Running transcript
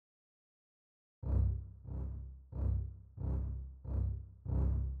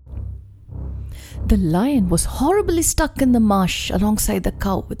The lion was horribly stuck in the marsh alongside the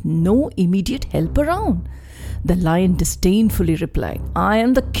cow with no immediate help around. The lion disdainfully replied, "I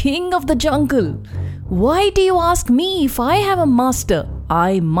am the king of the jungle. Why do you ask me if I have a master?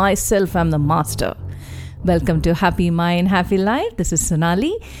 I myself am the master." Welcome to Happy Mind, Happy Life. This is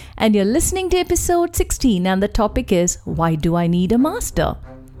Sonali and you're listening to episode 16 and the topic is, why do I need a master?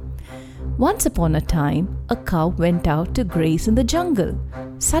 Once upon a time, a cow went out to graze in the jungle.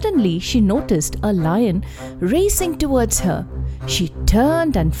 Suddenly, she noticed a lion racing towards her. She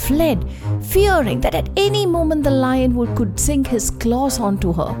turned and fled, fearing that at any moment the lion could sink his claws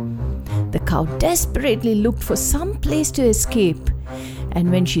onto her. The cow desperately looked for some place to escape, and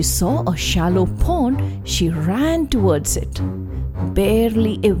when she saw a shallow pond, she ran towards it.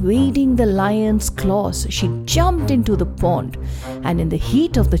 Barely evading the lion's claws, she jumped into the pond, and in the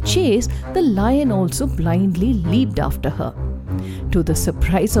heat of the chase, the lion also blindly leaped after her. To the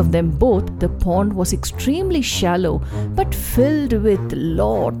surprise of them both, the pond was extremely shallow but filled with a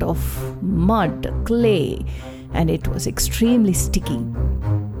lot of mud, clay, and it was extremely sticky.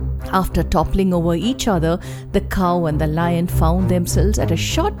 After toppling over each other, the cow and the lion found themselves at a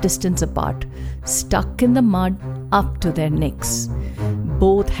short distance apart, stuck in the mud up to their necks.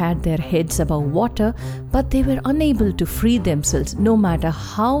 Both had their heads above water, but they were unable to free themselves no matter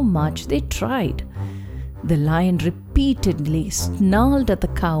how much they tried. The lion repeatedly snarled at the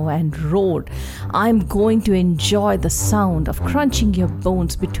cow and roared, "I'm going to enjoy the sound of crunching your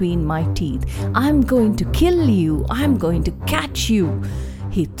bones between my teeth. I'm going to kill you. I'm going to catch you."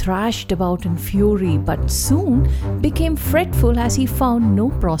 He thrashed about in fury, but soon became fretful as he found no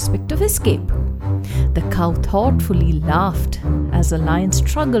prospect of escape. The cow thoughtfully laughed as the lion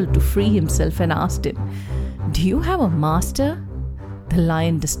struggled to free himself and asked him, "Do you have a master?" The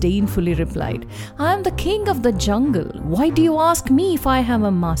lion disdainfully replied, "I am the king of the jungle. Why do you ask me if I have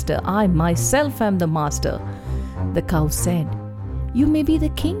a master? I myself am the master." The cow said, "You may be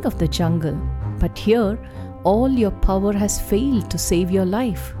the king of the jungle, but here all your power has failed to save your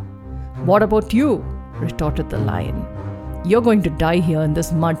life." "What about you?" retorted the lion. "You're going to die here in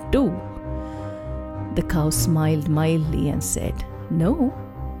this mud too." The cow smiled mildly and said, No,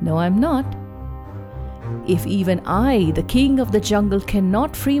 I'm not. "If even I, the king of the jungle,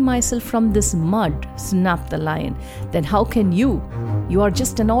 cannot free myself from this mud," snapped the lion, "then how can you? You are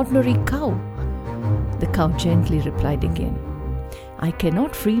just an ordinary cow." The cow gently replied again, "I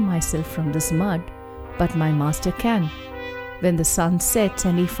cannot free myself from this mud, but my master can. When the sun sets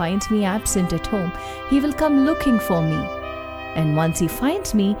and he finds me absent at home, he will come looking for me. And once he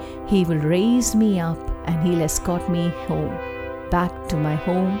finds me, he will raise me up and he'll escort me home, back to my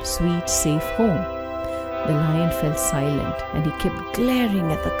home, sweet, safe home." The lion fell silent and he kept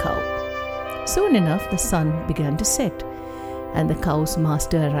glaring at the cow. Soon enough, the sun began to set and the cow's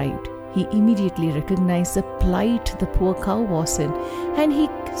master arrived. He immediately recognized the plight the poor cow was in and he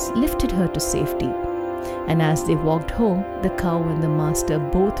lifted her to safety. And as they walked home, the cow and the master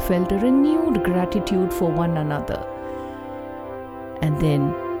both felt a renewed gratitude for one another. And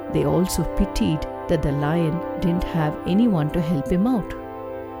then they also pitied that the lion didn't have anyone to help him out,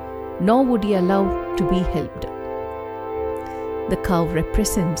 nor would he allow to be helped. The cow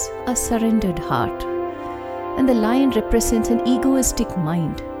represents a surrendered heart, and the lion represents an egoistic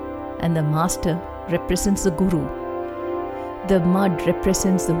mind, and the master represents the guru. The mud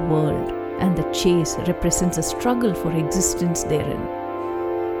represents the world, and the chase represents a struggle for existence therein.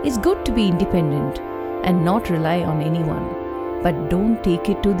 It's good to be independent and not rely on anyone, but don't take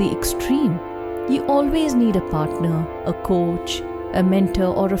it to the extreme. You always need a partner, a coach, a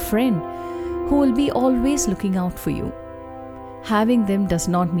mentor, or a friend who will be always looking out for you. Having them does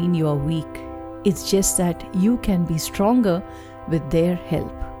not mean you are weak. It's just that you can be stronger with their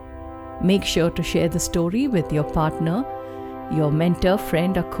help. Make sure to share the story with your partner, your mentor,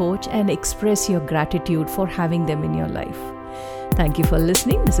 friend, or coach, and express your gratitude for having them in your life. Thank you for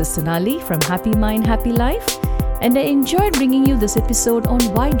listening. This is Sonali from Happy Mind, Happy Life, and I enjoyed bringing you this episode on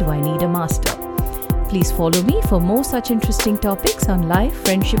Why Do I Need a Master? Please follow me for more such interesting topics on life,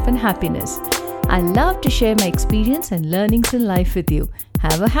 friendship, and happiness. I love to share my experience and learnings in life with you.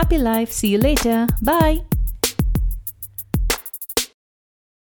 Have a happy life. See you later. Bye.